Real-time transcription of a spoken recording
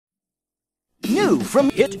New from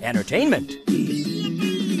Hit Entertainment.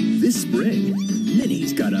 This spring,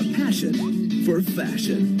 Minnie's got a passion for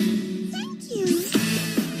fashion. Thank you.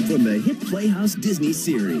 From the hit Playhouse Disney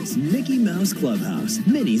series, Mickey Mouse Clubhouse,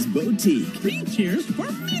 Minnie's Boutique. 3 cheers for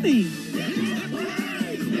Minnie.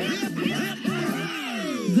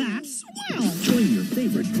 That's swell. Join your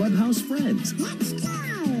favorite Clubhouse friends Let's go.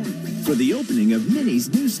 for the opening of Minnie's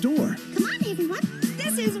new store. Come on, everyone.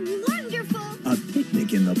 This is wonderful. A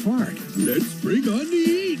picnic in the park. Let's bring on the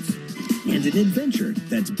eats. And an adventure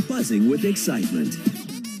that's buzzing with excitement.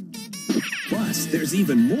 Plus, there's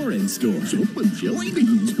even more in store. So enjoy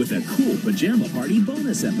these. With a cool pajama party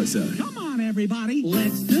bonus episode. Come on, everybody.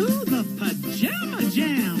 Let's do the pajama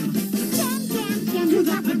jam. Jam, jam, jam. Do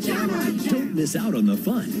the pajama jam. Don't miss out on the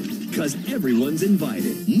fun, because everyone's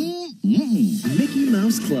invited. Mickey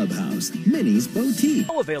Mouse Clubhouse, Minnie's Boutique.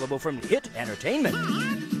 Available from Hit Entertainment.